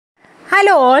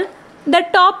Hello all, the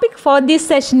topic for this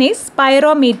session is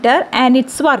spirometer and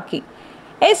its working.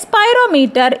 A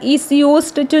spirometer is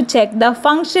used to check the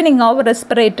functioning of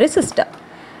respiratory system.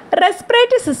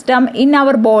 Respiratory system in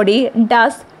our body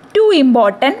does two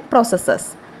important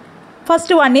processes.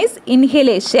 First one is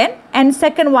inhalation and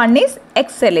second one is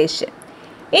exhalation.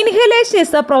 Inhalation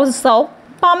is the process of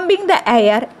pumping the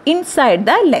air inside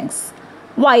the lungs,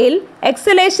 while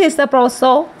exhalation is the process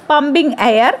of pumping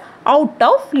air out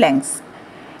of lungs.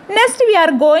 Next we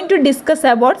are going to discuss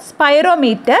about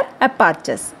spirometer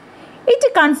apertures.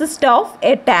 It consists of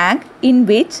a tank in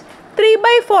which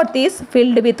 3/4 is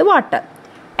filled with water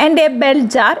and a bell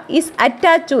jar is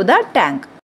attached to the tank.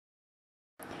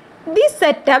 This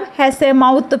setup has a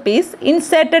mouthpiece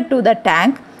inserted to the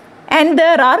tank and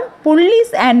there are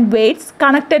pulleys and weights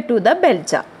connected to the bell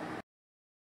jar.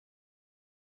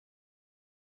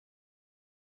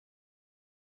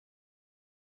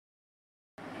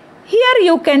 Here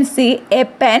you can see a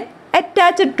pen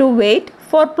attached to weight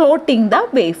for plotting the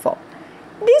waveform.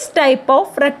 This type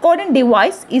of recording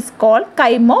device is called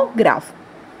kymograph.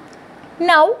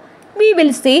 Now we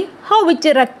will see how it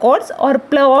records or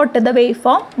plot the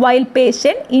waveform while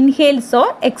patient inhales or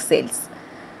exhales.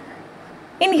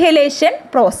 Inhalation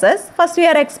process. First we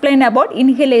are explaining about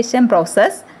inhalation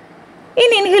process.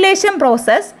 In inhalation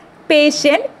process,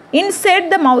 patient insert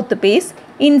the mouthpiece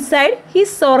inside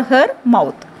his or her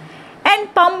mouth and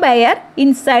pump air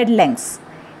inside lungs.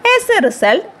 As a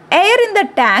result, air in the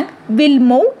tank will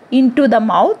move into the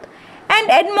mouth and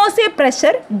atmosphere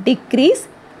pressure decrease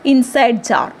inside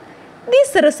jar. This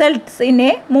results in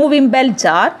a moving bell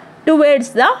jar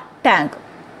towards the tank.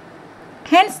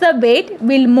 Hence the weight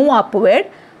will move upward,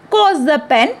 cause the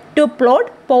pen to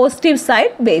plot positive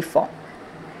side waveform.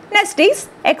 Next is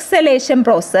exhalation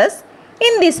process.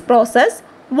 In this process,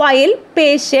 while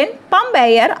patient pump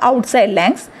air outside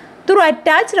lungs through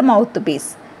attached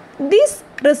mouthpiece, this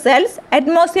results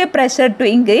atmosphere pressure to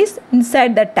increase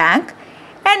inside the tank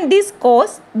and this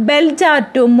causes bell jar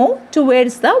to move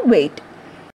towards the weight.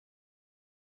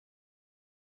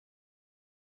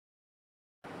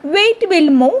 Weight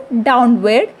will move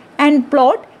downward and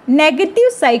plot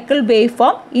negative cycle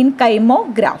waveform in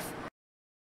kymograph.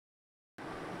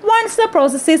 Once the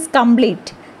process is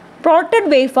complete, plotted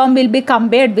waveform will be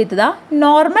compared with the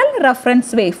normal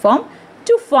reference waveform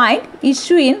to find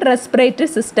issue in respiratory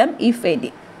system if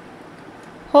any.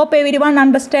 Hope everyone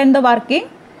understand the working.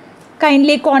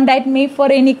 Kindly contact me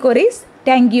for any queries.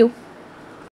 Thank you.